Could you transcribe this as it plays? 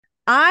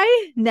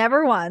I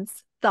never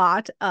once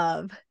thought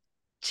of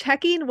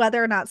checking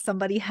whether or not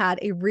somebody had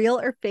a real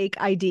or fake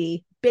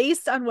ID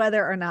based on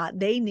whether or not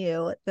they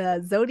knew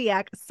the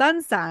zodiac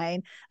sun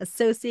sign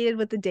associated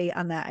with the date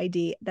on that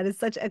ID. That is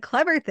such a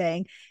clever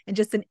thing and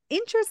just an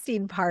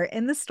interesting part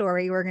in the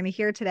story we're going to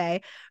hear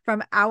today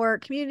from our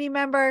community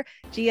member,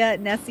 Gia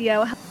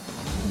Nesio.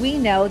 We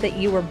know that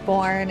you were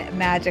born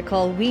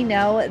magical. We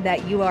know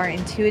that you are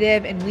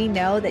intuitive, and we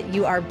know that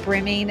you are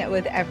brimming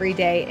with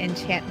everyday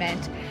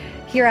enchantment.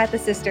 Here at the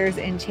Sisters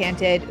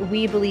Enchanted,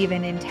 we believe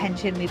in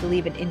intention, we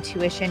believe in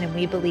intuition, and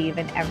we believe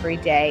in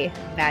everyday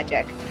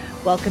magic.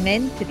 Welcome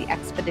in to the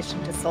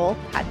Expedition to Soul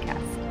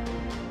podcast.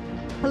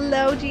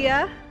 Hello,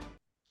 Gia.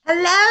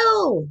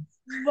 Hello.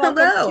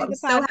 Welcome Hello. to I'm the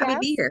so happy to podcast.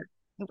 be here.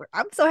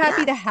 I'm so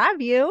happy to Yes.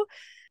 have you.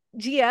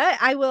 Gia's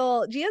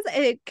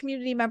a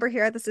community member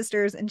here at the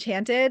Sisters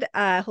Enchanted,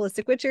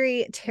 holistic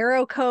witchery,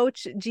 tarot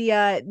coach.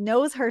 Gia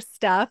knows her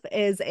stuff,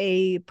 is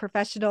a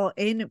professional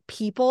in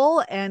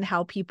people and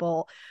how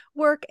people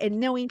work and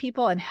knowing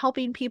people and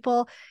helping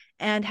people,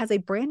 and has a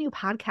brand new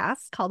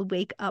podcast called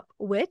Wake Up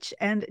Witch.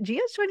 And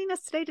Gia's joining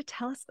us today to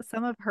tell us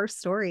some of her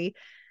story.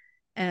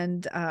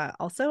 And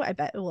also, I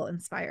bet it will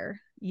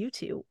inspire you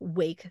to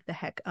wake the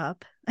heck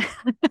up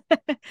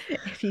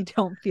if you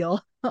don't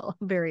feel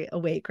very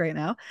awake right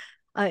now.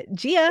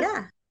 Gia,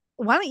 Yeah.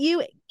 why don't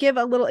you give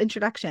a little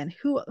introduction?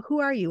 Who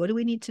are you? What do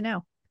we need to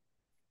know?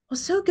 Well,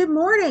 so good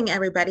morning,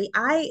 everybody.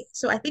 I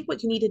think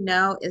what you need to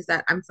know is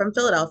that I'm from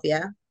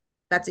Philadelphia.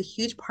 That's a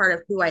huge part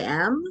of who I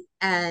am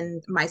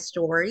and my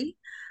story.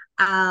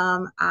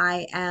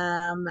 I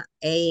am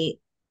a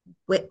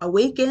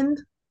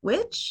awakened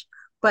witch,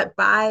 but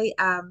by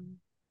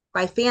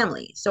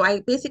family. So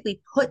I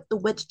basically put the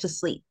witch to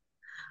sleep.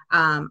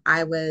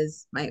 I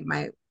was my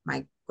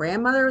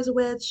grandmother was a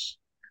witch.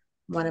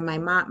 One of my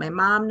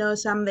mom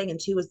knows something,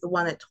 and she was the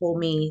one that told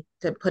me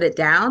to put it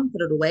down,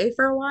 put it away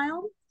for a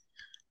while.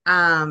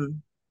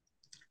 Um,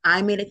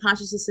 I made a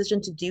conscious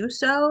decision to do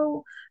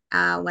so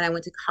when I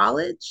went to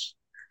college.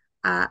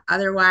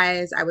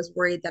 Otherwise, I was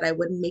worried that I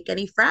wouldn't make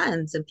any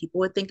friends and people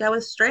would think I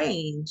was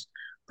strange,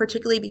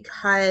 particularly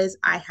because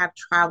I have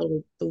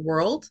traveled the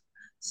world.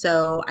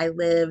 So I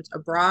lived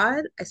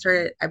abroad.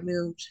 I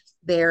moved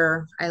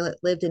there.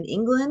 Lived in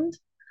England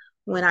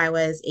when I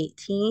was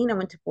 18. I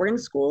went to boarding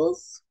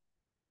schools.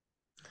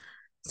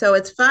 So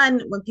it's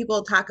fun when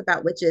people talk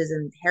about witches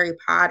and Harry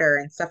Potter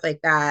and stuff like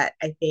that.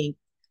 I think,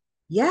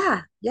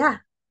 yeah, yeah,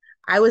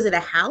 I was at a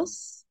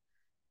house,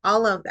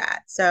 all of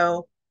that.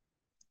 So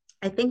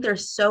I think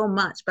there's so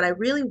much, but I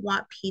really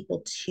want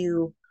people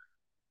to,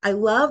 I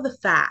love the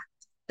fact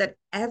that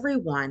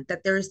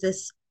there's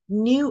this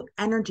new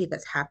energy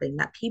that's happening,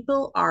 that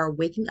people are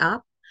waking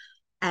up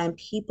and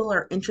people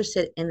are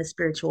interested in the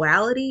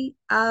spirituality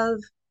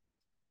of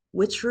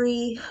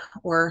witchery,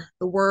 or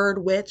the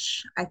word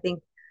witch, I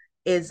think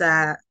is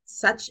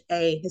such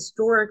a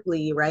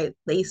historically, right,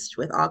 laced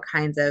with all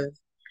kinds of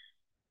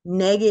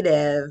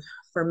negative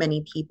for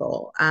many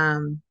people.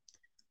 Uh,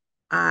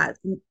 I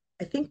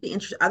think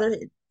the other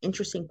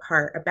interesting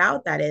part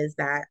about that is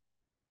that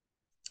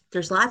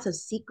there's lots of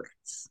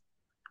secrets,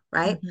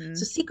 right? Mm-hmm.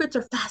 So secrets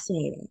are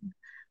fascinating.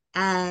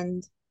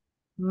 And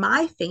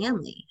my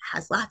family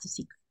has lots of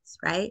secrets,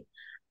 right?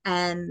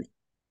 And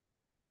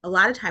a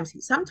lot of times,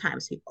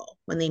 sometimes people,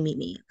 when they meet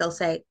me, they'll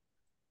say,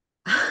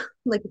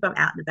 like if I'm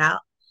out and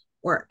about,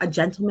 or a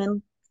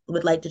gentleman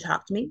would like to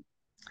talk to me,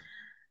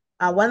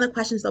 one of the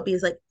questions they'll be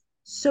is like,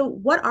 "So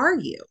what are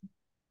you?"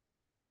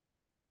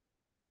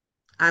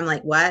 I'm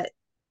like, "What?"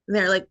 And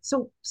they're like,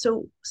 "So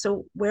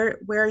where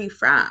are you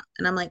from?"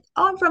 And I'm like,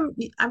 "Oh,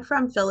 I'm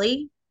from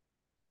Philly."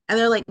 And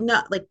they're like,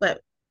 "No, like,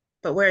 but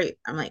where are you?"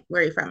 I'm like,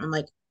 "Where are you from?" I'm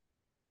like,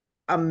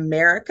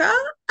 "America."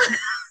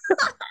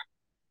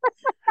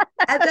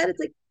 And then it's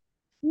like,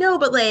 "No,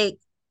 but like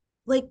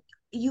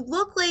you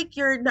look like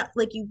you're not,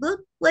 like you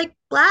look like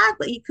black,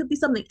 but you could be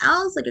something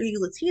else. Like, are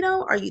you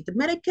Latino? Are you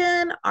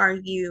Dominican? Are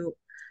you?"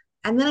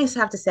 And then I just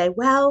have to say,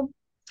 well,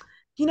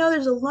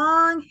 there's a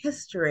long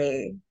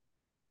history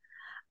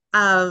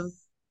of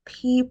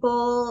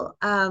people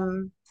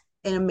in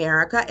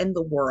America, in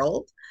the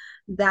world,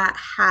 that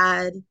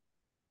had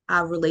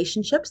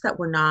relationships that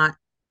were not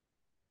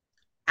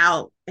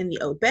out in the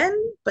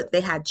open, but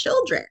they had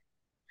children.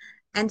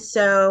 And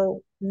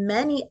so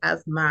many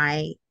of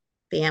my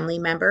family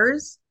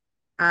members,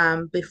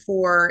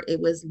 before it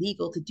was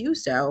legal to do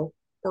so,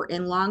 were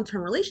in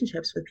long-term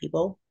relationships with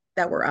people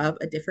that were of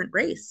a different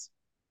race.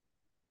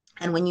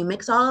 And when you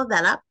mix all of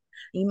that up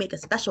and you make a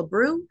special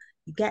brew,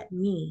 you get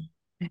me.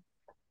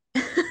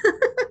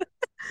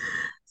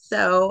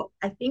 So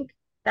I think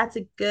that's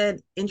a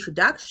good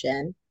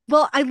introduction.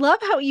 Well, I love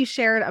how you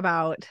shared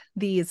about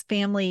these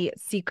family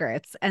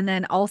secrets. And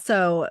then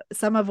also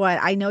some of what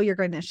I know you're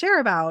going to share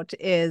about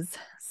is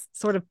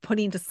sort of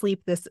putting to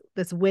sleep this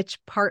witch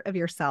part of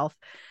yourself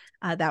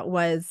that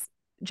was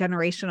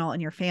generational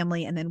in your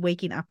family, and then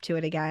waking up to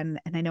it again.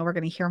 And I know we're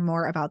going to hear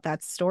more about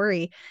that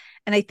story.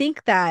 And I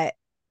think that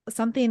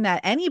something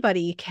that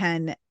anybody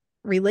can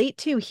relate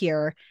to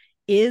here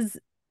is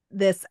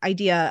this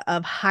idea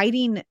of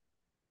hiding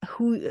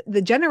who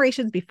the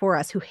generations before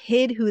us who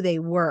hid who they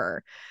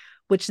were,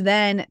 which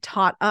then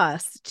taught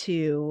us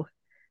to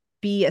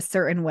be a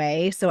certain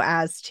way so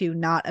as to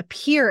not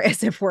appear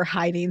as if we're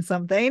hiding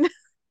something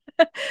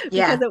because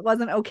Yeah. it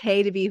wasn't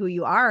okay to be who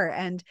you are.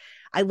 And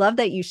I love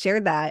that you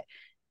shared that.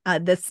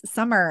 This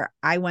summer,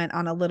 I went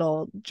on a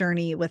little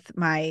journey with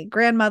my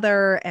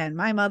grandmother and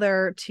my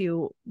mother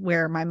to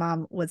where my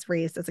mom was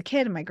raised as a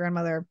kid, and my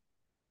grandmother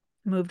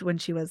moved when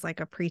she was like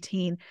a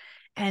preteen.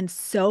 And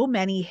so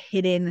many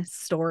hidden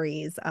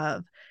stories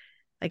of,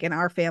 like, in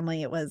our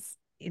family, it was,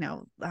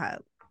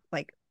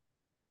 like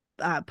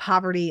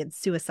poverty and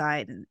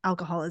suicide and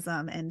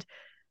alcoholism and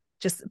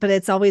just, but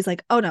it's always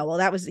like, oh no, well,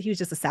 he was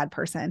just a sad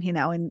person,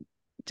 and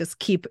just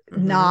keep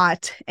Hmm.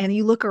 not. And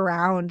you look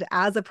around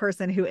as a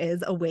person who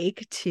is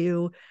awake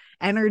to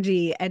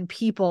energy and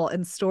people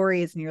and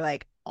stories, and you're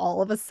like,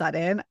 all of a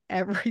sudden,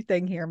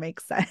 everything here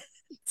makes sense.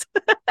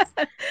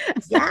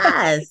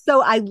 Yes.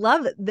 So I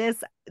love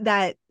this,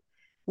 that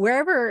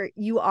wherever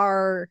you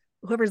are,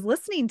 whoever's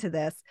listening to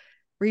this,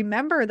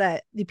 remember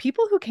that the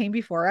people who came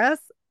before us,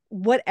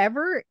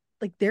 whatever,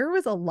 like, there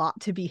was a lot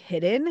to be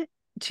hidden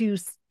to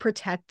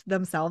protect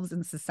themselves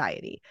in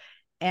society.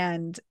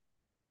 And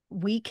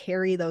we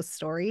carry those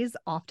stories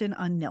often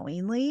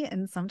unknowingly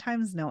and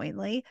sometimes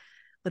knowingly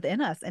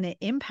within us. And it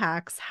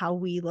impacts how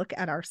we look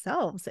at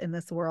ourselves in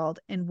this world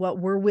and how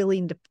we're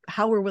willing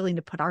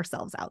to put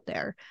ourselves out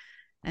there,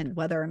 and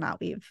whether or not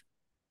we've,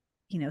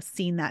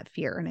 seen that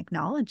fear and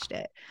acknowledged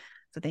it.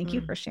 So thank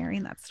you Mm. for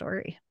sharing that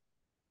story.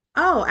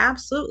 Oh,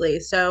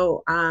 absolutely.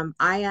 So,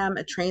 I am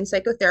a trained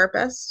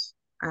psychotherapist.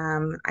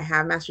 I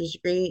have a master's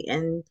degree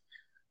in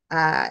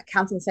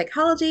counseling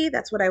psychology.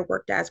 That's what I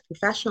worked as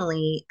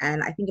professionally.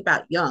 And I think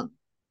about Jung,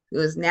 who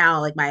is now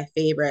like my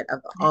favorite of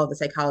all the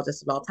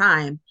psychologists of all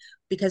time,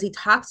 because he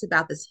talks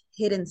about this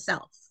hidden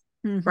self,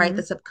 right? Mm-hmm.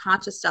 The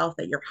subconscious self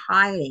that you're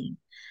hiding.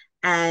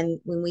 And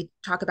when we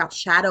talk about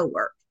shadow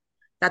work,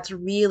 that's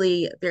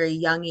really a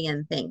very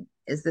Jungian thing,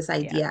 is this Yeah.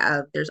 idea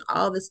of there's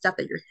all this stuff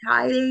that you're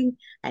hiding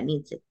and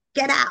needs to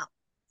get out.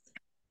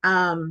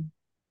 Um,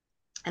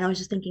 and I was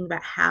just thinking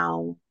about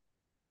how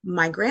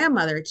my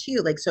grandmother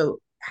too, like, so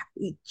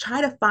we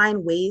try to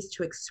find ways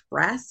to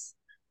express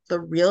the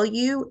real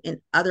you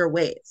in other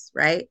ways,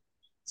 right?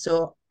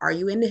 So are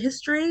you into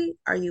history?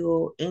 Are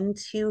you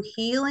into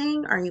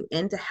healing? Are you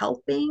into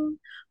helping?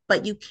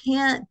 But you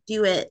can't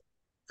do it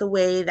the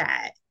way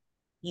that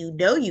you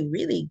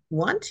really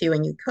want to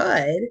and you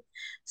could.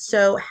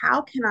 So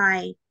how can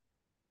I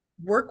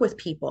work with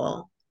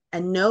people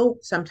and know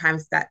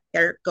sometimes that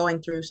they're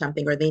going through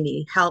something or they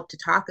need help to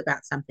talk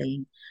about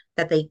something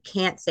that they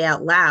can't say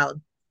out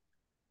loud?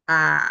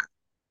 uh,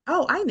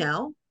 oh, I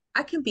know,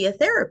 I can be a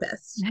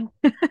therapist.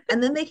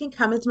 And then they can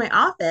come into my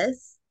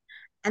office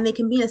and they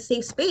can be in a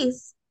safe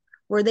space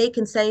where they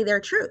can say their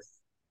truth,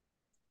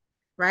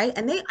 right?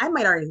 And I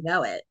might already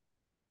know it,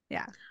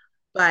 Yeah.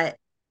 but,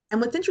 and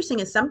what's interesting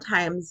is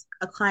sometimes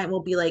a client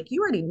will be like,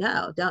 you already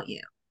know, don't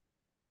you?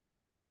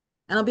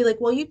 And I'll be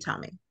like, well, you tell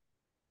me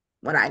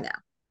what I know,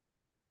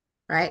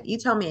 right? You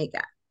tell me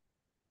again.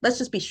 Let's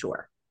just be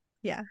sure.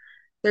 Yeah.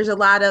 There's a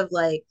lot of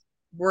like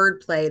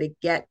wordplay to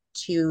get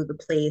to the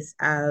place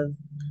of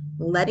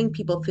letting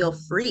people feel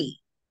free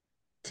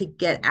to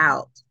get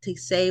out, to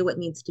say what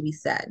needs to be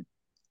said,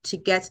 to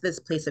get to this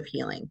place of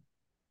healing.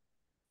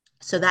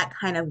 So that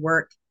kind of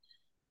work,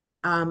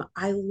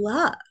 I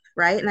love,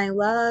 right? And I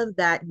love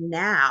that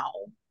now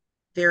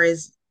there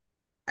is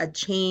a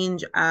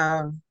change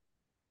of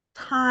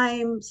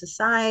time,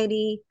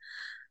 society,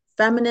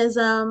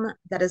 feminism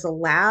that is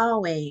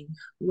allowing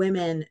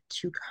women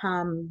to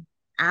come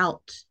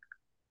out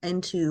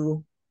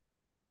into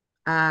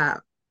uh,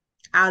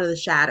 out of the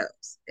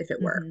shadows, if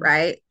it were, Mm-hmm.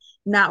 right?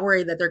 Not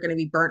worried that they're going to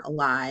be burnt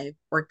alive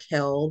or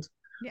killed,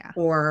 Yeah.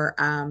 or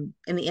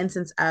in the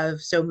instance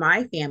of, so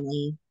my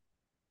family,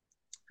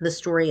 the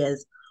story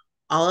is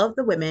all of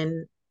the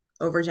women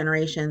over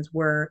generations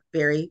were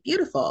very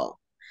beautiful.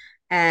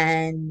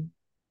 And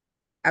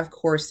of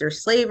course,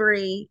 there's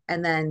slavery.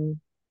 And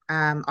then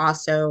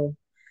also,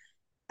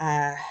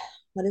 uh,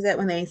 what is it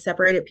when they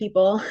separated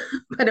people?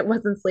 But it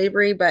wasn't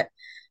slavery, but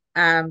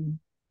um,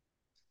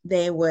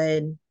 they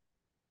would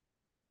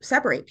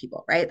separate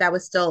people, right? That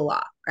was still a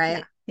law, Yeah.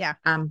 right? Yeah.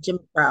 Jim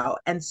Crow.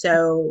 And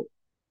so,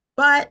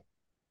 but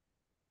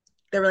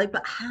they were like,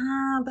 but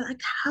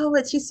like, how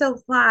would she so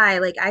fly?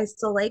 Like, I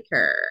still like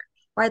her,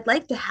 or I'd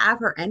like to have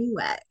her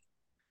anyway.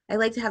 I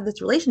like to have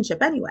this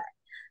relationship anyway.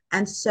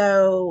 And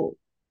so,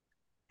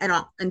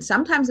 and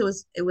sometimes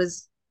it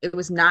was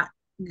not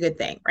a good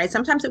thing, right?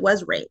 Sometimes it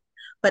was rape,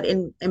 but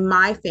in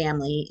my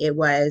family, it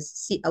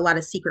was a lot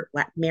of secret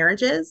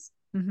marriages.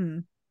 Mm-hmm.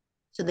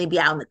 So they'd be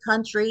out in the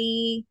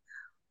country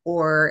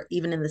or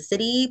even in the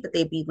city, but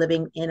they'd be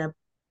living in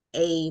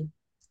a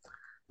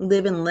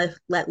live and live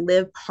let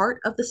live part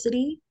of the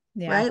city,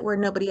 Yeah. right, where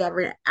nobody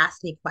ever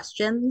asked any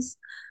questions,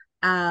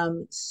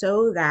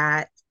 so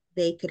that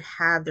they could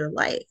have their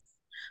life.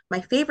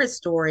 My favorite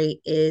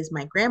story is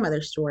my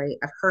grandmother's story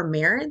of her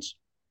marriage.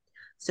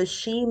 So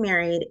she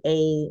married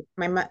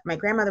my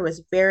grandmother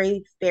was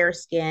very fair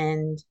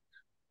skinned,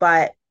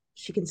 but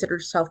she considered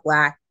herself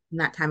black. And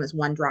that time was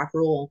one drop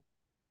rule.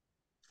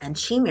 And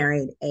she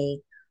married a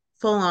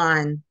full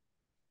on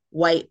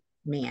white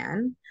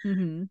man,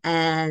 Mm-hmm.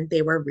 and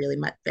they were really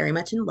much, very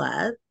much in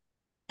love.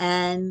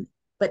 And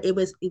but it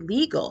was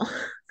illegal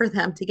for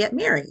them to get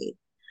married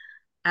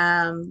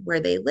where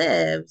they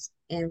lived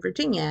in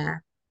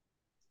Virginia.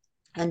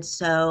 And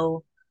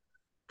so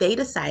they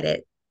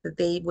decided that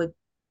they would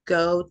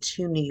go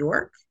to New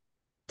York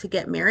to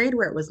get married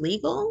where it was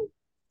legal.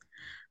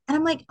 And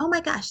I'm like, oh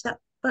my gosh, that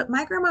but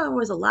my grandma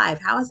was alive.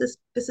 How is this?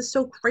 This is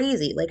so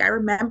crazy. Like I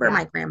remember Yeah.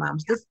 my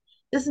grandmom's. This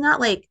is not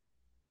like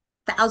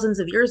thousands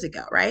of years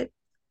ago, right?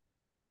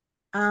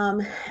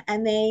 Um,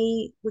 and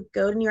they would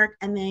go to New York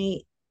and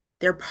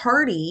their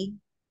party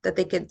that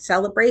they could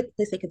celebrate, the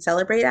place they could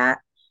celebrate at,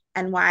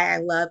 and why I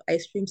love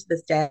ice cream to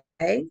this day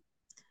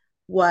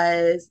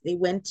was they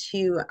went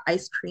to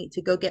ice cream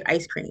to go get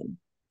ice cream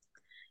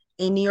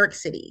in New York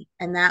City.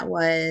 And that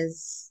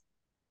was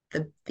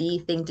the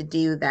thing to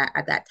do that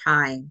at that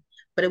time.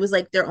 But it was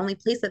like their only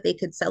place that they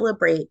could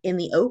celebrate in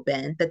the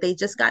open that they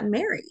just got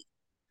married.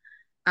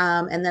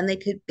 And then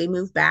they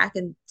moved back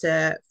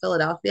into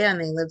Philadelphia and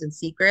they lived in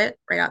secret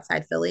right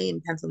outside Philly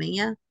in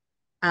Pennsylvania,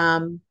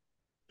 um,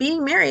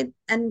 being married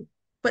and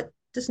but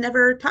just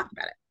never talked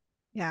about it.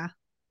 Yeah.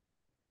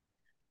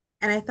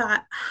 And I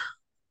thought,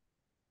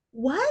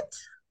 what?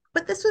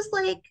 But this was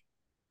like,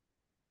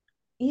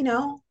 you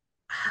know,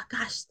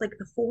 gosh, like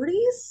the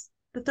 40s,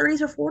 the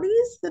 30s or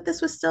 40s that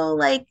this was still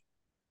like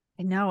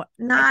I know.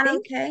 I not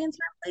think okay in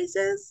certain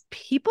places.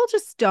 people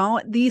just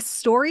don't, these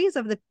stories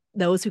of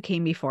those who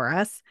came before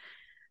us,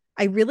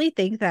 I really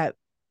think that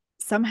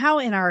somehow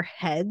in our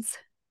heads,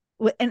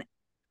 and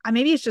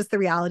maybe it's just the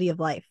reality of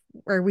life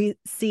where we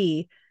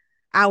see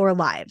our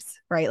lives,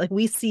 right? Like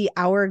we see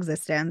our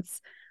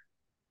existence.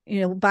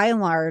 By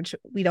and large,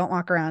 we don't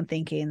walk around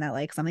thinking that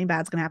like something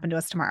bad's going to happen to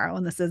us tomorrow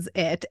and this is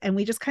it. And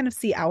we just kind of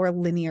see our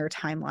linear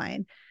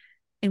timeline.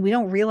 And we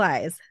don't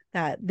realize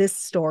that this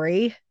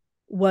story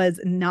was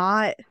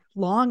not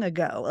long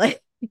ago.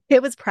 Like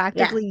it was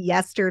Yeah, practically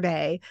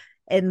yesterday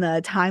in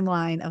the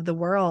timeline of the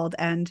world.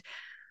 And,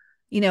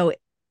 you know,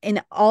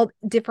 in all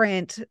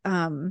different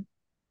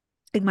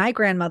like my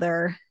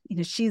grandmother,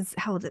 she's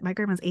how old is it? My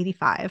grandma's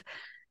 85.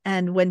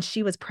 And when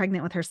she was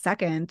pregnant with her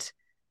second,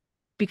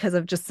 because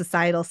of just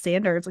societal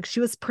standards, like she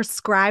was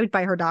prescribed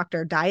by her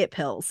doctor diet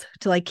pills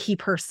to like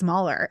keep her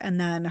smaller. And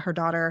then her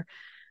daughter,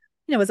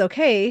 was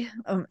okay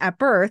at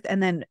birth.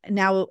 And then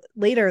now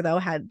later, though,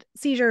 had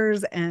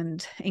seizures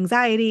and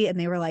anxiety. And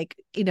they were like,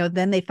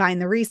 then they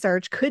find the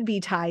research could be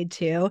tied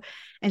to,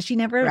 and she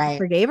never right.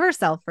 forgave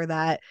herself for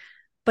that.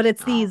 But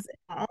it's Oh, these,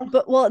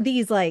 but well,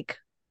 these like,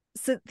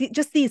 so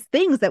just these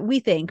things that we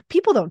think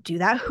people don't do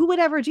that. Who would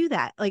ever do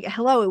that? Like,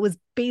 hello, it was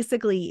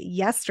basically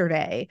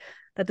yesterday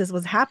that this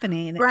was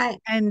happening. right,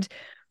 And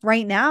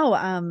right now,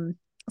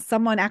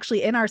 someone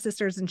actually in our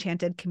Sisters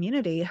Enchanted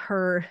community,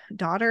 her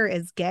daughter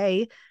is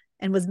gay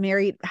and was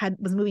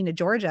moving to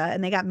Georgia,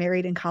 and they got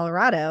married in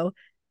Colorado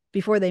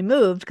before they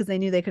moved because they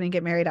knew they couldn't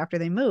get married after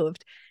they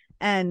moved.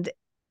 And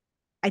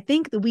I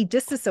think that we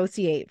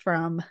disassociate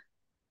from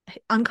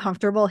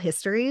uncomfortable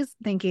histories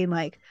thinking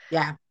like,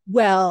 yeah,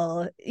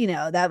 well,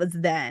 that was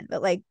then,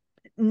 but like,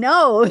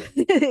 no,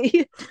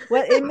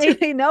 what it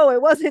made me know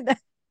it wasn't that.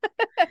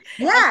 And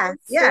yeah, those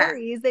yeah.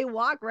 stories, they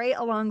walk right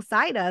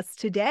alongside us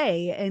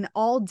today in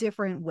all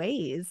different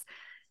ways.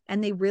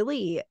 And they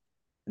really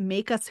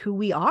make us who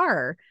we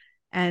are.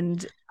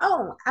 And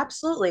Oh,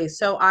 absolutely.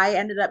 So I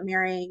ended up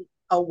marrying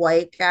a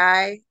white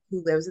guy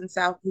who lived in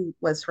South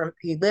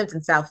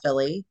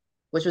Philly,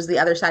 which was the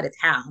other side of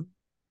town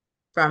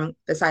from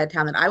the side of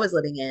town that I was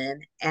living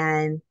in.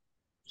 And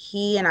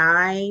he and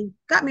I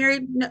got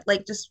married,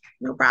 like just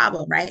no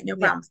problem, right? No yeah,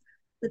 problems.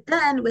 But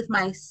then with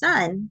my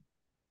son,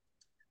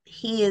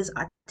 he is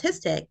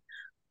autistic.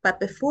 But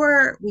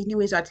before we knew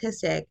he was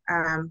autistic,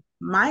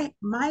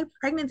 my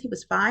pregnancy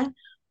was fine,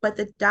 but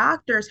the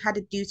doctors had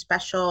to do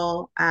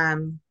special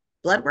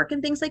blood work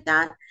and things like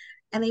that.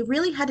 And they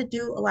really had to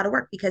do a lot of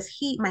work because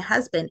my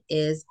husband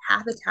is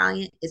half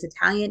Italian,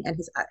 and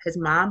his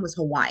mom was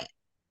Hawaiian.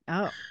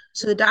 oh,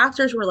 So the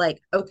doctors were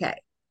like, okay,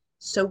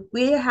 so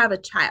we have a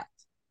child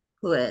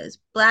who is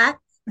black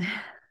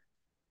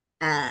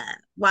and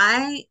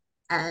white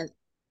and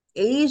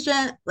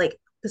Asian, like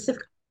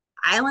Pacific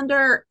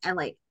Islander, and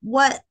like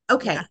what?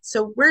 yeah, Okay,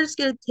 so we're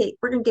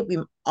gonna give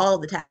you all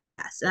the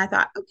tests. And I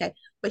thought, okay,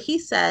 but he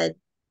said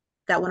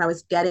that when I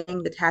was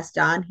getting the test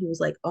done, he was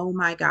like, oh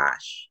my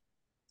gosh,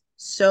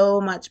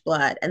 so much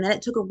blood. And then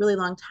it took a really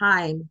long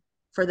time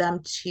for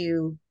them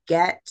to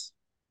get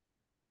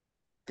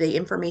the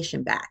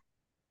information back.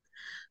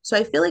 So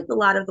I feel like a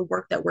lot of the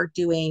work that we're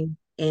doing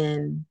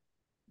in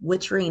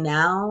witchery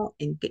now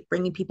and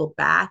bringing people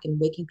back and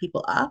waking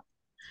people up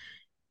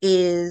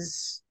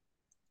is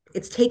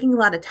it's taking a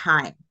lot of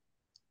time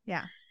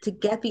yeah, to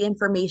get the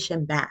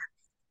information back,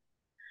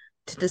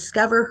 to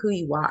discover who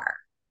you are,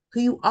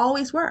 who you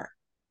always were.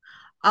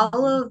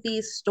 All mhm, of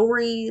these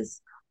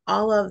stories,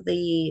 all of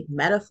the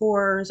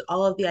metaphors,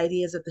 all of the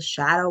ideas of the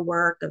shadow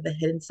work, of the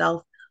hidden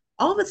self,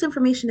 all of this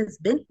information has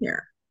been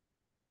here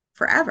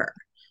forever.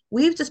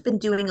 We've just been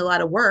doing a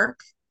lot of work.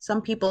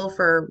 Some people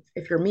for,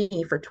 if you're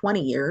me, for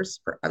 20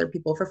 years, for other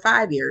people for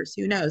 5 years,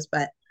 who knows?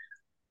 But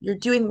you're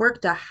doing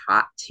work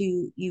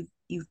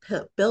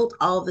built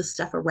all of this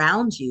stuff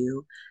around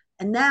you.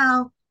 And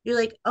now you're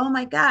like, oh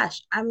my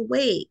gosh, I'm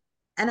awake.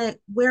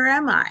 Where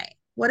am I?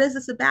 What is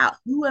this about?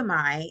 Who am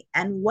I?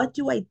 And what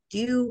do I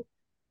do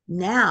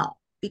now?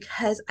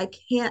 Because I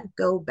can't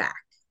go back.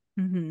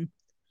 Mm-hmm.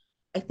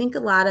 I think a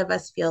lot of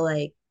us feel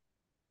like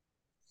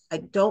I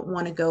don't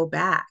want to go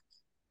back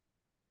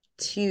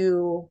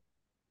to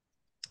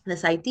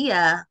this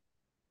idea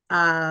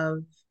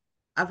of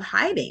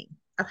hiding,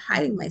 of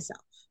hiding Mm-hmm.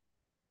 myself.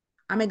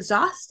 I'm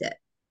exhausted.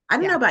 I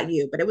don't know Yeah. about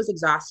you, but it was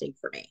exhausting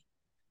for me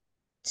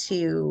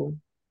to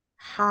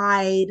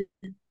hide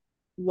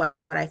what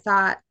I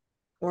thought,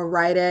 or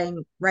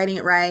writing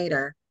it right,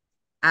 or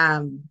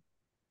um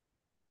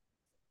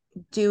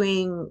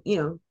doing,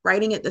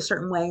 writing it a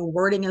certain way,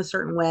 wording it a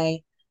certain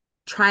way,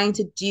 trying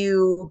to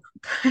do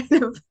kind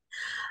of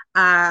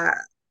uh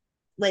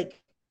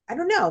like, I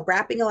don't know,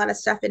 wrapping a lot of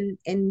stuff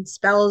in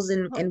spells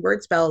and Well, in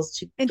word spells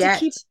to and to get,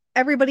 keep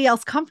everybody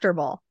else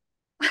comfortable.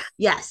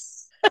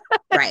 yes,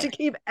 To right.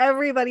 keep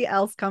everybody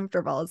else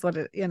comfortable is what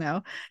it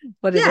Yeah,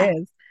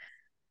 is.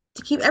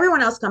 to keep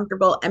everyone else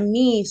comfortable and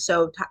me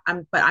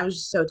but I was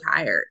just so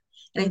tired.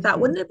 And I thought,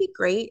 Mm-hmm. wouldn't it be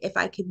great if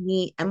I could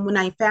meet? And when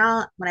I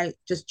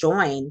just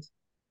joined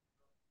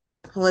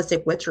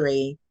Holistic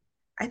Witchery,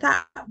 I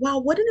thought,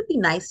 well, wouldn't it be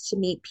nice to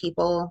meet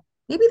people?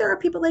 Maybe there are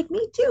people like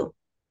me too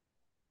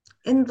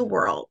in the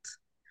world.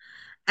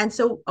 And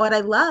so what I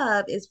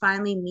love is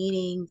finally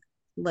meeting,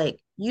 like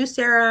you,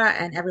 Sarah,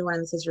 and everyone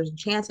in the Sisters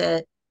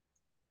Enchanted,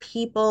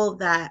 people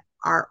that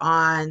are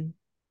on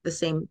the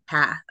same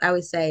path. I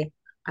always say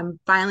I'm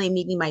finally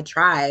meeting my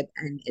tribe,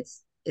 and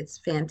it's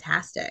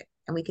fantastic.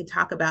 And we can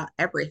talk about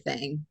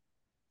everything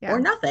or Yeah.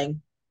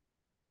 nothing,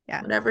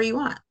 Yeah. whatever you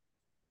want.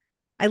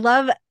 I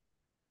love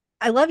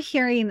I love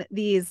hearing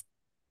these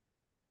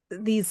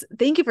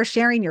thank you for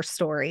sharing your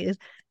stories,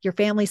 your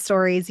family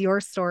stories,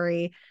 your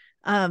story.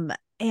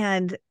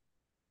 And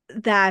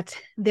that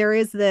there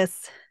is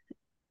this,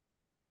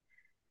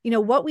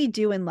 what we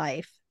do in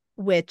life,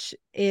 which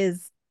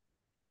is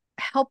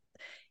help.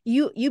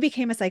 You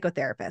became a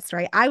psychotherapist,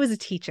 right? I was a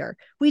teacher.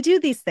 We do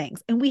these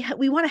things and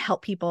we want to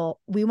help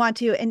people. We want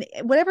to, and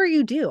whatever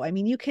you do, I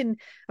mean, you can,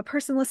 a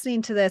person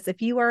listening to this,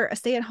 if you are a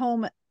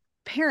stay-at-home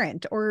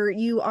parent, or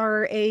you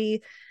are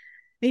a,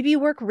 maybe you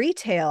work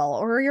retail,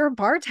 or you're a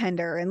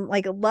bartender and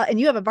and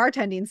you have a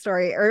bartending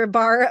story, or a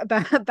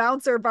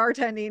bouncer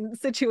bartending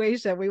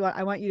situation,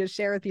 I want you to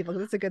share with people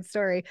because it's a good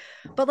story.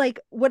 But like,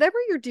 whatever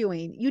you're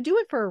doing, you do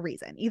it for a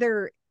reason.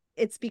 Either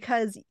it's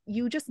because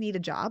you just need a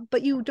job,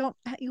 but you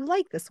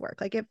like this work,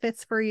 like it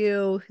fits for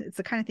you, it's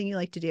the kind of thing you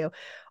like to do,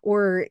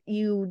 or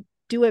you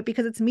do it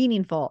because it's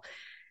meaningful.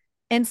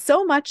 And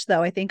so much,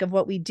 though, I think, of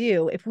what we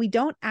do, if we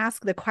don't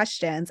ask the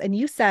questions, and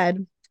you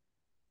said,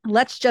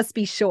 let's just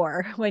be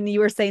sure, when you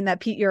were saying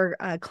that your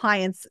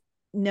clients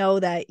know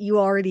that you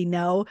already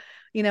know,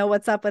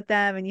 what's up with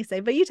them, and you say,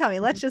 but you tell me,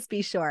 let's just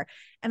be sure.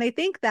 And I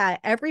think that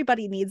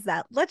everybody needs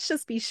that let's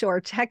just be sure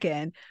check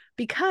in,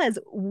 because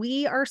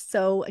we are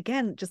so,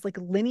 again, just like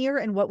linear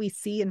in what we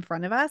see in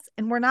front of us,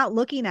 and we're not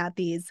looking at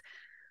these,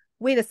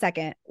 wait a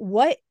second,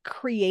 what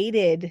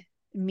created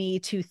me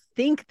to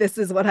think this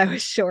is what I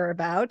was sure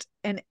about,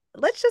 and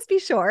let's just be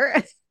sure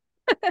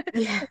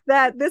Yeah.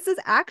 that this is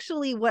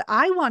actually what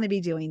I want to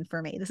be doing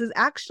for me. This is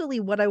actually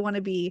what I want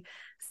to be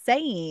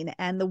saying,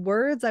 and the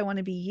words I want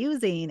to be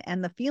using,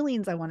 and the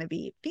feelings I want to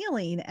be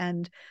feeling,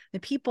 and the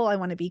people I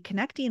want to be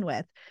connecting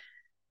with.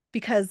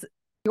 Because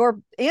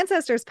your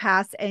ancestors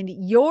past, and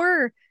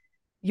your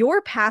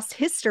past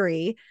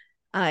history,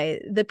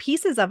 the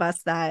pieces of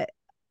us that,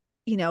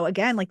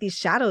 again, like these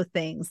shadow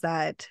things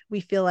that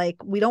we feel like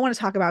we don't want to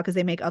talk about because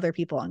they make other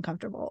people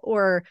uncomfortable,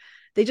 or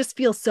they just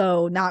feel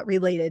so not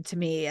related to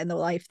me and the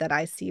life that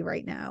I see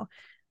right now.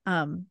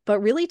 But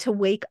really to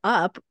wake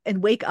up,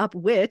 and wake up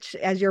witch,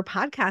 as your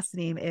podcast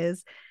name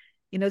is,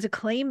 to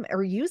claim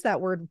or use that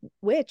word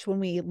witch when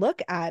we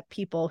look at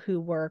people who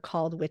were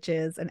called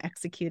witches and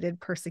executed,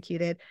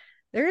 persecuted.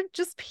 They're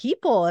just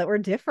people that were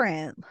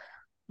different,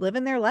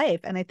 living their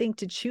life. And I think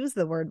to choose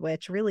the word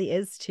witch really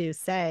is to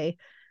say,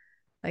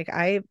 like,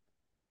 I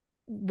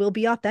will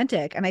be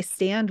authentic and I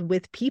stand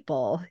with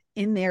people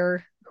in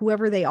their,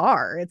 whoever they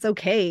are. It's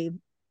okay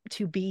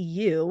to be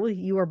you.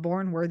 You are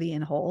born worthy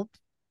and whole.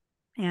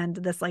 And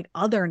this like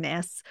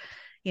otherness,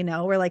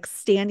 we're like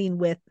standing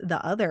with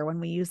the other when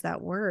we use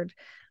that word,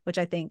 which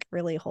I think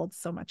really holds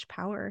so much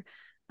power.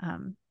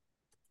 Um,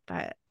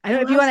 but I don't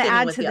I know if you love want to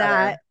standing add with to the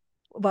that. other.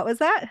 What was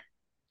that?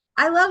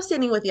 I love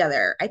standing with the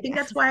other. I think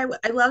Yeah. that's why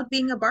I loved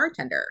being a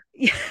bartender.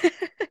 Yeah.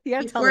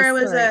 Tell Before the I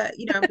was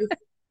story.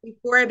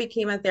 before I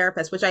became a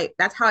therapist, which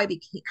that's how I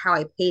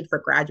paid for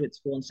graduate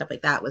school and stuff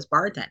like that, was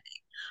bartending.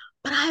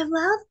 But I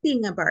love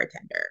being a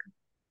bartender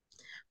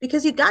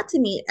because you got to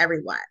meet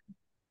everyone.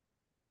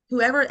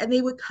 whoever, and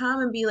they would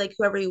come and be like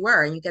whoever you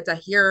were, and you get to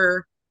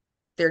hear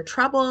their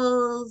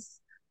troubles,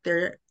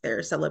 their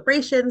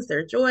celebrations,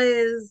 their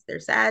joys, their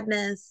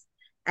sadness,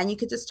 and you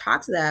could just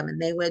talk to them,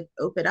 and they would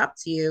open up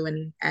to you,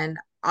 and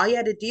all you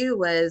had to do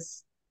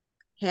was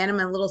hand them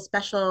a little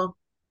special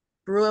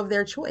brew of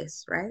their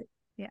choice, right?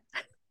 Yeah.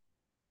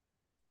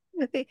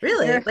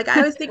 Really, You're like I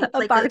always think it's a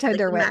like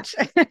bartender the witch.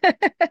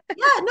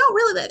 yeah, no,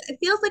 really, it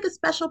feels like a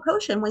special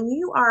potion when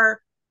you are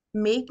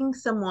making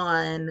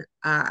someone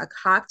a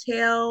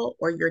cocktail,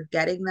 or you're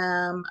getting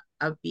them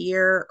a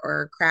beer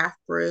or a craft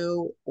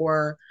brew,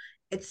 or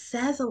it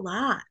says a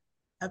lot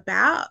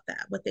about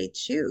that, what they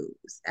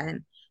choose.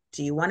 And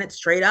do you want it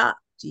straight up?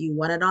 Do you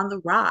want it on the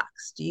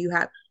rocks? Do you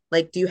have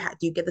do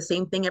you get the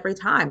same thing every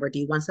time, or do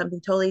you want something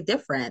totally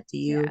different?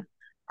 Yeah.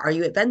 Are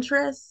you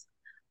adventurous?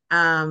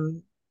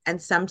 Um, and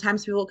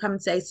sometimes people come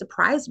and say,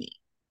 surprise me.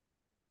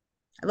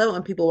 I love it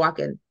when people walk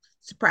in,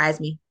 surprise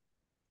me.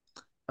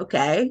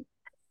 Okay.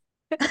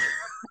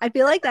 I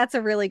feel like that's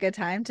a really good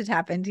time to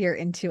tap into your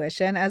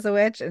intuition as a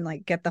witch and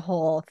like get the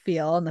whole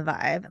feel and the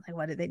vibe and like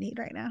what do they need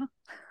right now?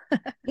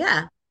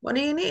 Yeah. What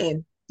do you need?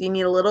 Do you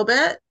need a little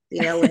bit? Do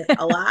you know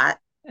a lot?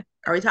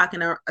 Are we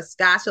talking a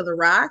scotch of the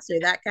rocks, or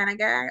that kind of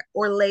guy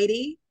or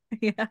lady?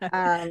 Yeah.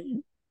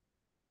 Um,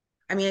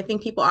 I mean, I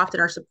think people often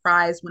are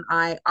surprised when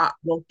I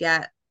will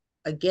get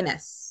a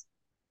Guinness,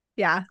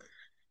 Yeah.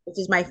 which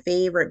is my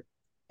favorite.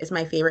 It's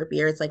my favorite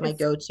beer. It's like my It's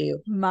go-to.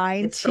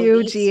 mine It's the too,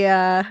 least.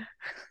 Gia.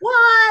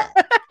 What?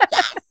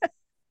 Yes.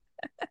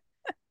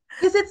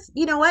 Because it's,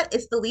 you know what?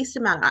 It's the least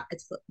amount.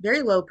 It's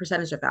very low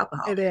percentage of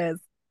alcohol. It is.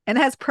 And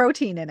it has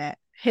protein in it,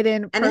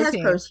 hidden And it has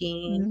protein.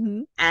 protein.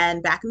 Hmm.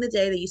 And back in the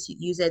day, they used to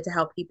use it to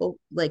help people,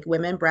 like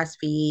women,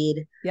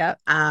 breastfeed. Yep.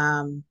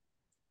 Um,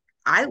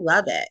 I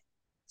love it.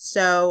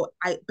 So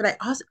but I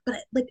also,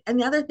 like, and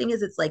the other thing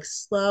is, it's like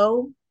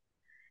slow.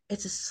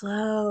 It's a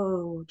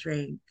slow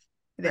drink,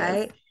 It is.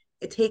 right?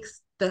 It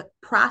takes the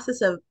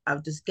process of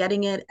just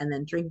getting it and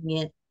then drinking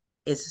it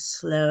is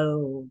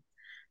slow.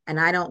 And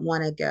I don't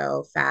want to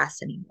go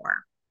fast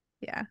anymore.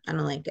 Yeah. I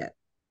don't like it.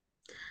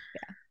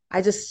 Yeah.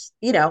 I just,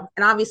 and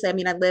obviously, I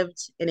mean, I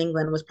lived in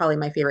England, was probably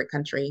my favorite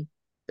country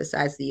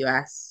besides the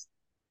US.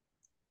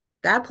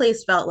 That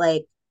place felt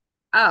like,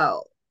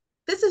 oh,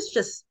 this is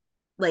just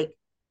like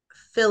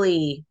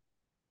Philly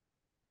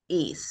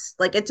East.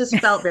 Like it just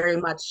felt very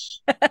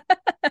much,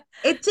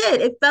 it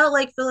did. It felt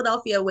like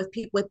Philadelphia with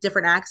people with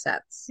different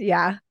accents.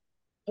 Yeah. I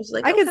was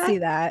like, I could okay. see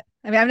that.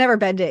 I mean, I've never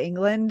been to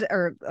England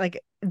or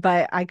like,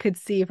 but I could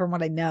see from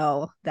what I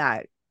know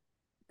that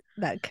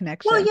Well,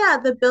 connection. yeah,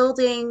 the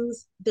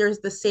buildings, there's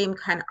the same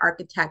kind of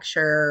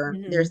architecture.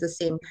 There's Hmm. the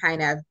same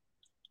kind of,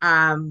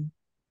 um,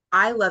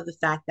 I love the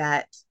fact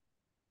that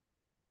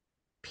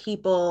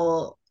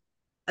people,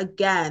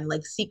 again,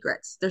 like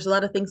secrets. There's a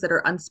lot of things that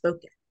are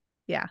unspoken.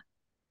 Yeah.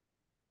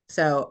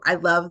 So I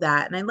love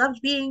that. And I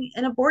loved being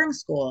in a boarding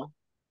school.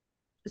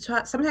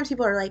 Sometimes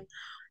people are like,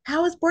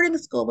 how was boarding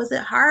school? Was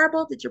it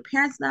horrible? Did your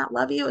parents not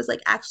love you? It was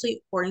like,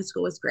 actually, boarding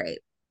school was great.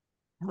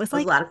 It It was was a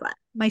like lot of fun.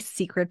 my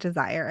secret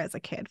desire as a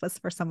kid was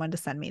for someone to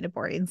send me to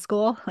boarding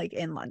school, like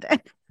in London.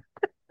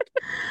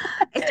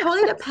 It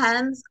totally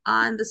depends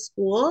on the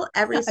school.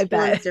 Every I school is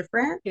bet.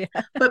 different. Yeah.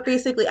 But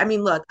basically, I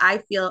mean, look,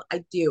 I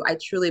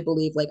truly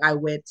believe like I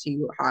went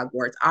to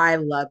Hogwarts. I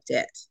loved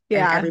it. And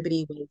Yeah.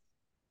 everybody was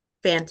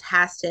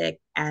fantastic.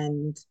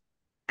 And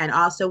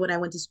also when I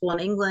went to school in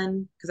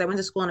England, because I went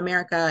to school in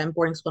America and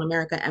boarding school in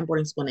America and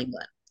boarding school in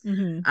England,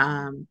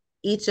 Hmm.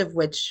 each of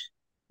which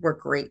were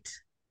great,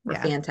 were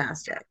Yeah.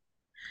 fantastic.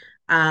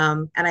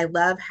 And I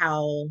love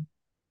how,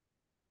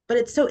 but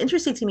it's so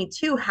interesting to me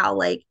too, how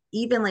like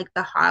even like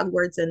the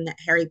Hogwarts and the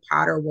Harry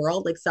Potter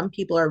world, like some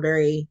people are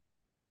very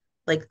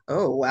like,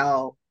 oh,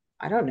 well,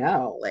 I don't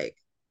know. Like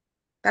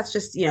that's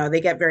just,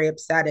 they get very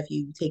upset if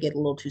you take it a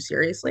little too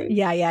seriously,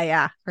 Yeah. Yeah.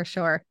 Yeah. For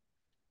sure.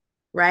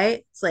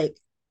 right? It's like,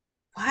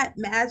 what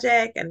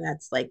magic? And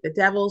that's like the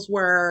devil's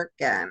work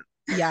and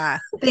Yeah.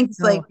 things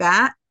No, like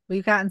that.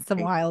 we've gotten some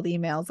wild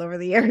emails over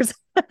the years.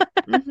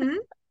 Mm-hmm.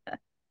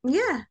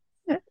 Yeah,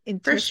 for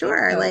Interesting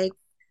sure. though. Like,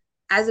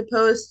 as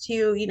opposed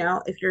to,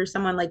 if you're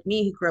someone like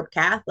me who grew up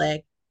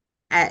Catholic,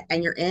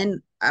 and you're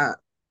in a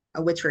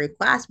witchery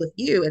class with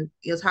you, and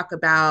you'll talk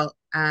about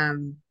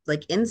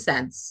like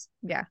incense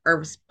Yeah.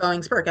 or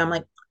blowing spark. I'm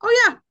like,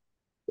 oh yeah,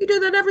 we do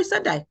that every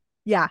Sunday.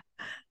 Yeah.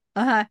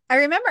 Uh-huh. I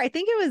remember, I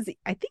think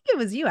it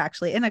was you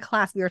actually in a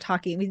class we were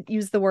talking, we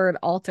used the word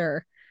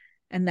altar.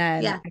 And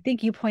then Yeah, I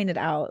think you pointed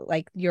out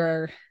like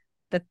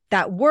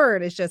that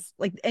word is just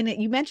like, and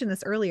you mentioned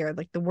this earlier,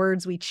 like the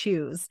words we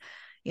choose,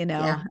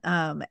 yeah.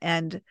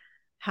 and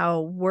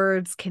how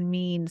words can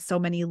mean so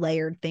many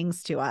layered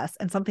things to us.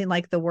 And something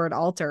like the word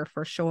altar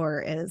for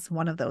sure is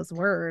one of those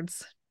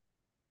words.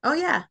 Oh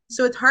yeah.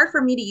 So it's hard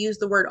for me to use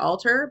the word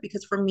altar,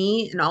 because for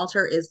me, an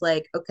altar is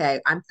like,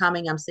 okay, I'm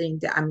coming, I'm sitting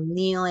down, I'm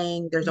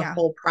kneeling. There's a Yeah.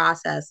 whole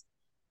process.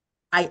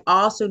 I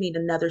also need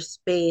another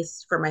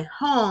space for my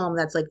home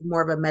that's like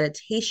more of a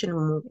meditation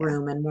Yeah.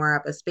 room, and more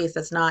of a space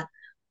that's not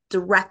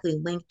directly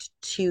linked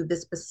to the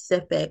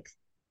specific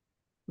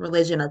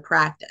religion or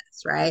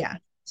practice, right? Yeah.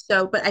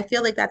 So, but I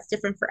feel like that's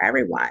different for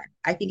everyone.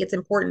 I think it's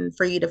important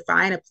for you to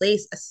find a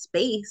place, a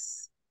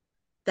space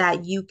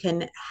that you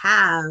can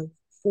have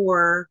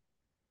for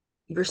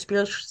your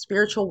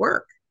spiritual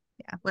work,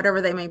 Yeah.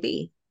 whatever they may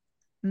be.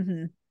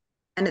 Mm-hmm.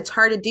 And it's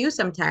hard to do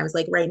sometimes.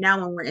 Like right now,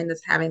 when we're in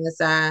this having this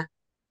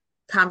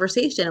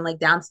conversation, and like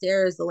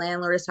downstairs, the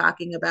landlord is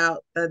talking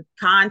about the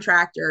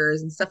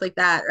contractors and stuff like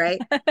that, right?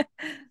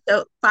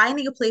 So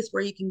finding a place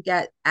where you can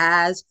get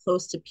as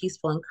close to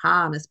peaceful and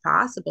calm as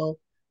possible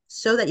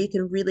so that you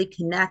can really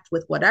connect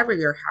with whatever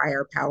your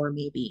higher power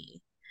may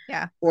be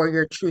Yeah. or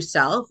your true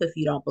self if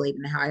you don't believe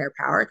in a higher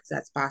power, because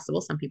that's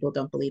possible. Some people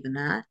don't believe in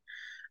that.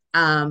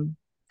 Um,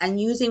 and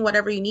using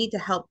whatever you need to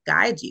help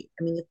guide you.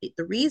 I mean,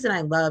 the reason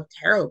I love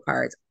tarot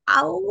cards,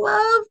 I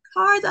love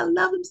cards. I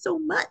love them so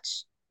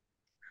much.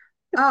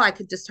 Oh, I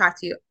could just talk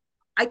to you.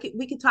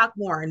 We could talk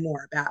more and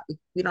more about,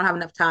 we don't have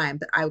enough time,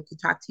 but I could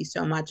talk to you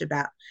so much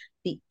about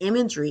the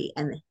imagery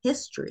and the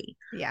history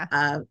Yeah.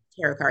 of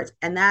tarot cards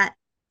and that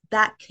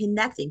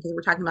connecting, because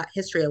we're talking about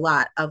history a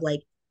lot of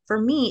like, for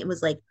me, it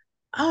was like,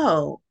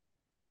 oh,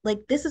 like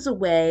this is a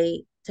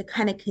way to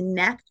kind of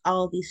connect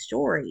all these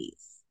stories,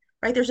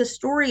 right? There's a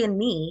story in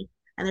me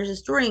and there's a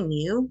story in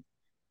you,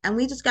 and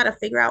we just got to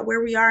figure out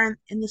where we are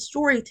in the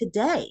story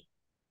today,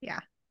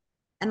 Yeah.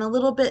 and a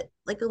little bit,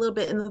 like a little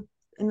bit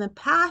in the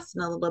past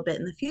and a little bit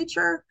in the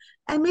future,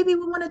 and maybe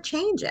we want to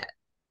change it.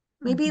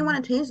 Maybe you Mm-hmm.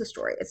 want to change the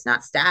story. It's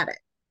not static.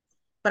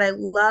 But I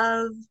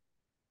love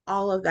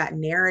all of that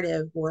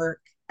narrative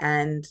work,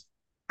 and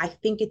I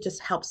think it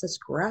just helps us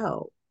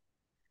grow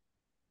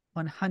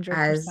as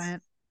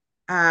 100%.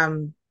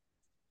 um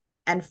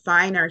and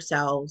find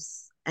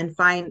ourselves and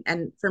find,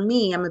 and for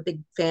me, I'm a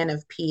big fan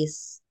of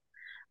peace.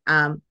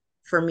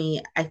 For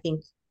me, I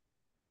think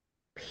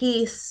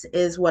peace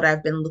is what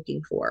I've been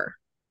looking for.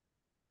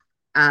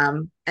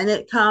 And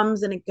it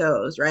comes and it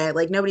goes, right?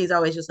 Like nobody's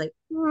always just like,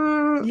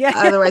 Yeah.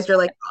 otherwise you're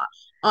like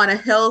on a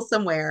hill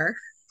somewhere,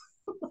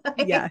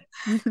 Yeah.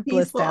 like Blissed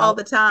peaceful all out.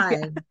 the Yeah.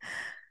 time.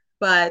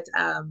 But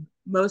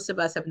most of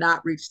us have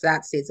not reached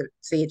that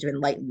stage of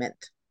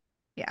enlightenment.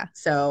 Yeah.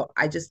 So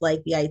I just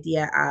like the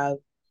idea of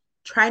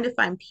trying to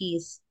find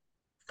peace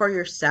for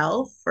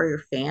yourself, for your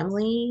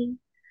family,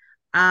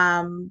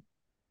 um,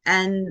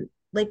 and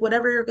like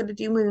whatever you're going to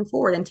do moving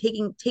forward, and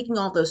taking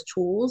all those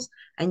tools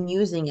and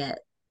using it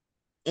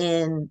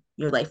in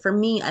your life. For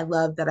me, I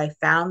love that I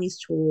found these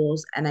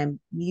tools and I'm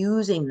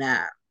using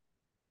them,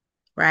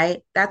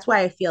 right? That's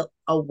why I feel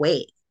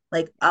awake.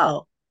 Like,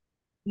 oh,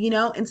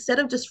 instead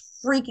of just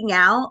freaking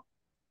out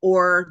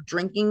or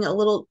drinking a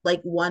little,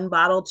 like one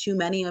bottle too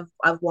many of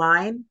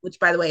wine, which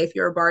by the way, if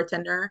you're a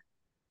bartender,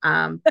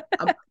 a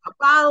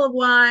bottle of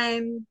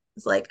wine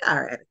is like,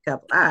 all right,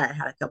 I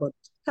had a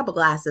couple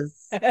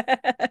glasses.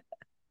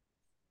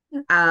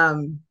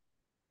 Um,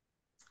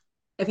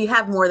 if you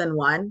have more than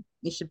one,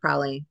 you should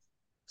probably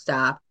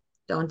stop.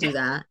 Don't do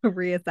that.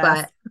 Reassess.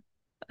 But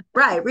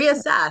right,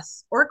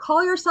 reassess or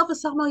call yourself a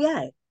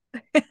sommelier,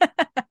 which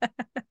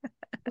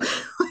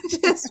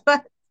is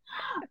what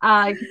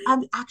I'm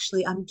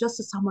just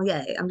a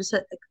sommelier. I'm just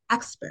an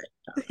expert.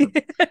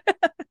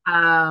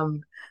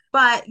 Um,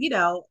 but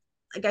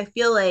like I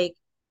feel like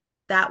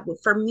that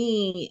for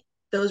me,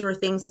 those were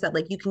things that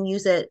like you can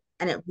use it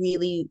and it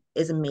really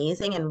is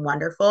amazing and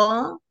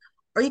wonderful,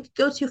 or you could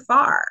go too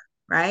far,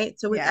 right?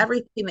 So with Yeah.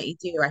 everything that you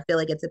do, I feel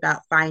like it's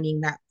about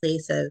finding that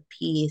place of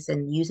peace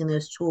and using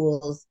those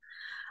tools.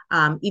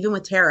 Even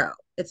with tarot,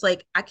 it's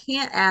like I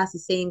can't ask the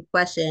same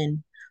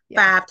question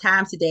Yeah. 5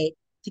 times a day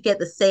to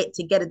get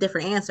a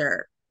different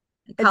answer.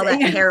 I call that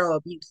Yeah. tarot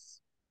abuse.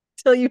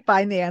 Till you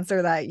find the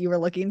answer that you were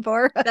looking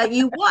for. That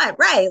you want,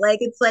 right? Like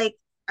it's like,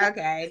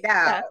 okay,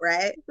 Yeah. no,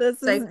 right? This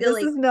So I is feel this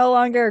like, is no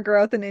longer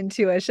growth and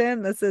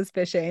intuition. This is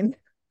fishing.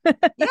 yeah,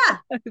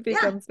 It yeah.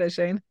 becomes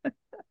fishing.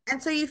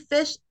 And so you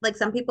fish, like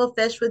some people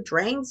fish with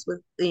drinks,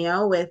 with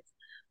with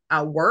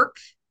work.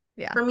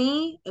 Yeah. For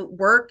me,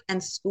 work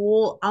and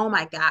school, oh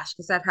my gosh,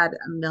 because I've had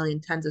a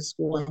million tons of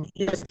school and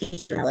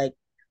education. Like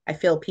I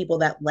feel people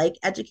that like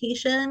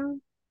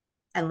education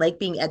and like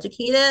being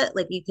educated,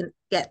 like you can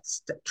get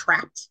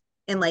trapped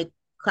in like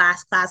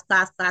class and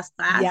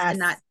not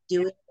Yes.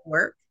 do the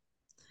work.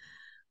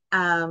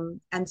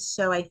 And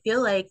so I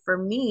feel like for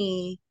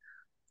me,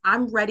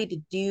 I'm ready to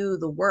do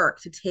the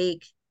work to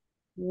take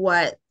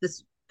what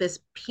this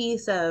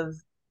piece of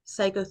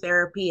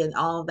psychotherapy and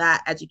all of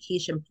that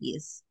education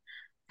piece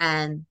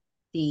and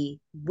the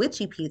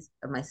witchy piece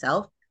of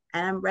myself,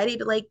 and I'm ready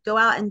to like go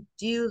out and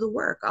do the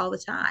work all the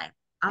time.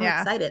 I'm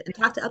Yeah. excited and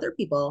talk to other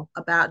people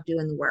about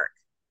doing the work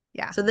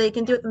Yeah. so they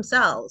can do it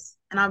themselves.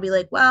 And I'll be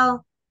like,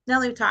 well, now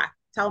let me talk.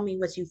 Tell me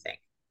what you think.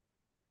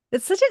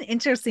 It's such an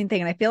interesting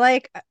thing. And I feel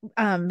like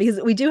because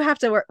we have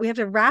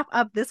to wrap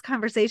up this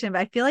conversation,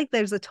 but I feel like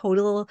there's a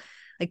total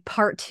like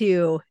part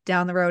two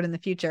down the road in the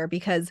future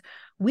because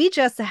we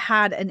just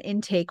had an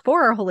intake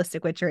for our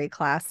holistic witchery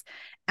class.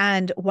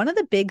 And one of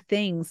the big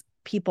things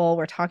people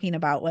were talking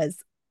about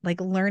was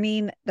like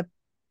learning the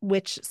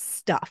witch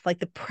stuff, like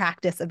the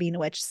practice of being a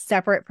witch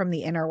separate from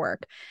the inner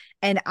work.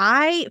 And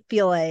I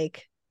feel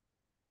like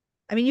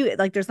I mean, you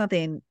like there's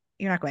nothing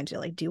you're not going to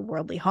like do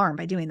worldly harm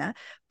by doing that.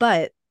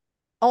 But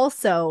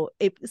also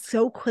it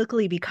so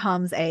quickly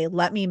becomes a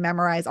let me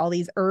memorize all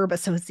these herb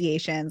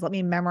associations, let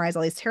me memorize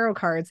all these tarot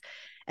cards.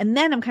 And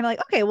then I'm kind of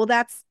like, okay, well,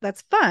 that's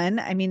fun.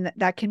 I mean,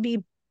 that can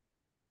be,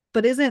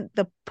 but isn't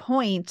the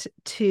point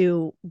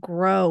to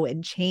grow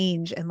and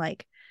change and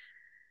like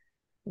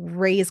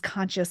raise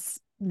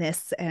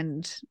consciousness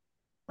and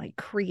like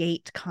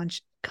create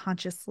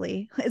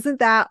consciously? Isn't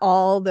that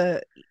all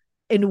the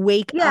and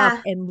wake up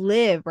Yeah, and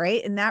live,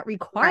 right? And that right.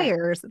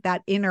 requires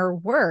that inner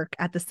work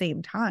at the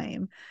same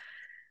time.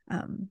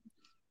 Um,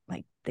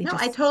 like they No,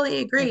 I just totally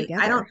go agree.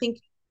 I don't together. think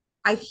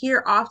I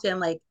hear often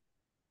like,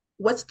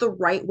 what's the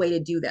right way to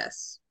do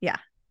this? Yeah.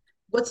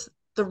 What's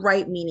the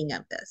right meaning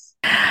of this?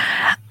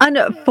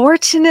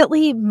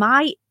 Unfortunately,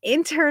 my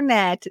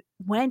internet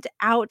went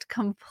out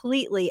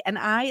completely and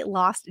I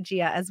lost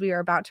Gia as we were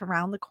about to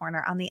round the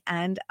corner on the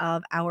end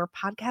of our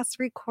podcast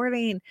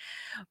recording.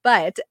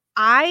 But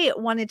I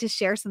wanted to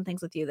share some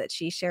things with you that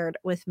she shared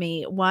with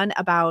me. One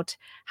about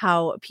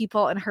how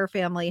people in her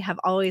family have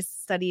always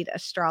studied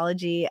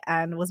astrology,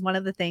 and was one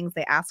of the things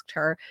they asked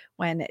her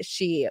when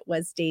she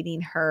was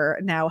dating her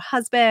now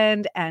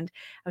husband, and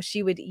how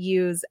she would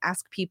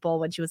ask people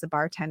when she was a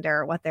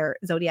bartender what their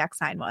zodiac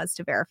sign was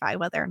to verify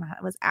whether or not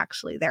it was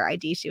actually their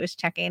ID she was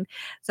checking.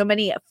 So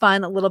many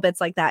fun little bits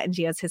like that in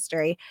Gia's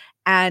history.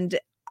 And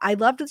I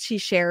loved that she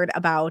shared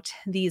about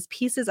these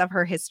pieces of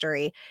her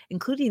history,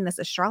 including this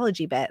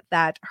astrology bit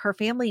that her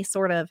family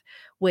sort of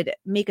would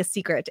make a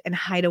secret and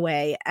hide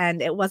away.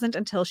 And it wasn't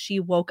until she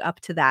woke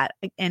up to that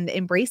and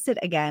embraced it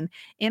again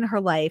in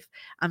her life.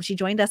 She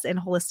joined us in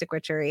Holistic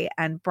Witchery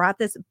and brought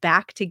this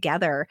back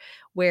together,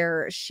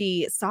 where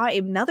she saw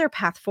another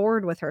path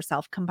forward with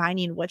herself,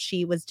 combining what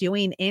she was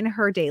doing in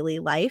her daily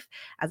life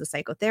as a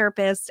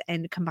psychotherapist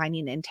and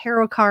combining in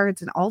tarot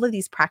cards and all of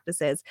these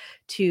practices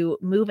to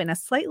move in a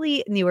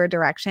slightly newer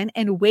direction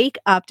and wake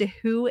up to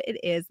who it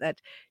is that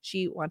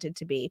she wanted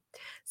to be.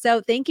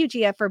 So thank you,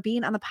 Gia, for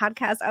being on the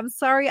podcast. I'm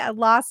sorry I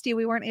lost you.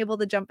 We weren't able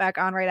to jump back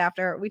on right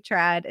after. We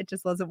tried. It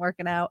just wasn't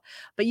working out.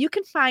 But you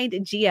can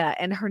find Gia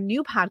and her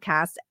new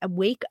podcast,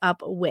 Wake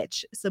Up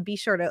Witch. So be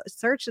sure to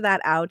search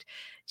that out.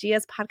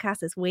 Gia's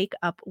podcast is Wake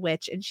Up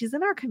Witch, and she's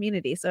in our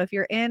community. So if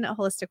you're in a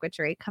Holistic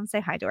Witchery, come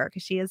say hi to her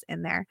because she is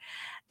in there.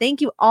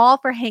 Thank you all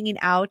for hanging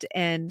out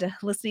and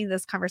listening to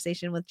this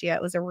conversation with Gia.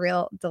 It was a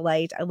real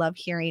delight. I love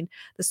hearing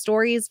the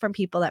stories from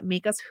people that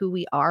make us who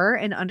we are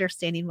and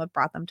understanding what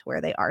brought them to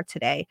where they are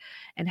today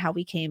and how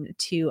we came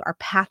to our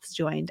paths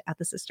joined at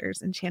the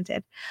Sisters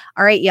Enchanted.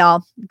 All right,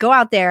 y'all, go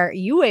out there,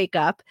 you wake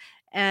up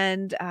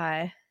and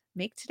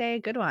make today a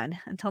good one.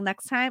 Until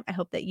next time, I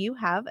hope that you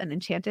have an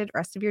enchanted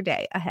rest of your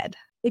day ahead.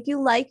 If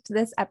you liked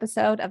this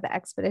episode of the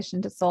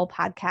Expedition to Soul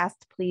podcast,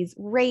 please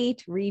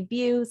rate,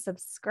 review,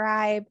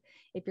 subscribe.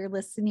 If you're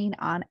listening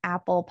on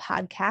Apple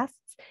Podcasts,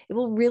 it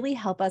will really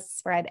help us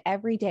spread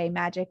everyday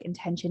magic,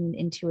 intention, and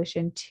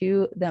intuition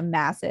to the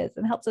masses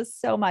and helps us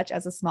so much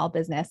as a small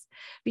business.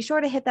 Be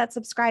sure to hit that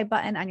subscribe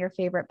button on your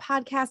favorite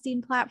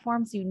podcasting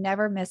platform so you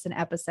never miss an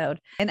episode.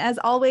 And as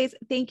always,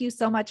 thank you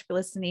so much for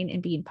listening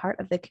and being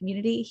part of the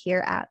community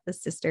here at the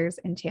Sisters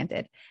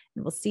Enchanted.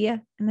 And we'll see you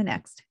in the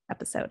next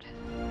episode.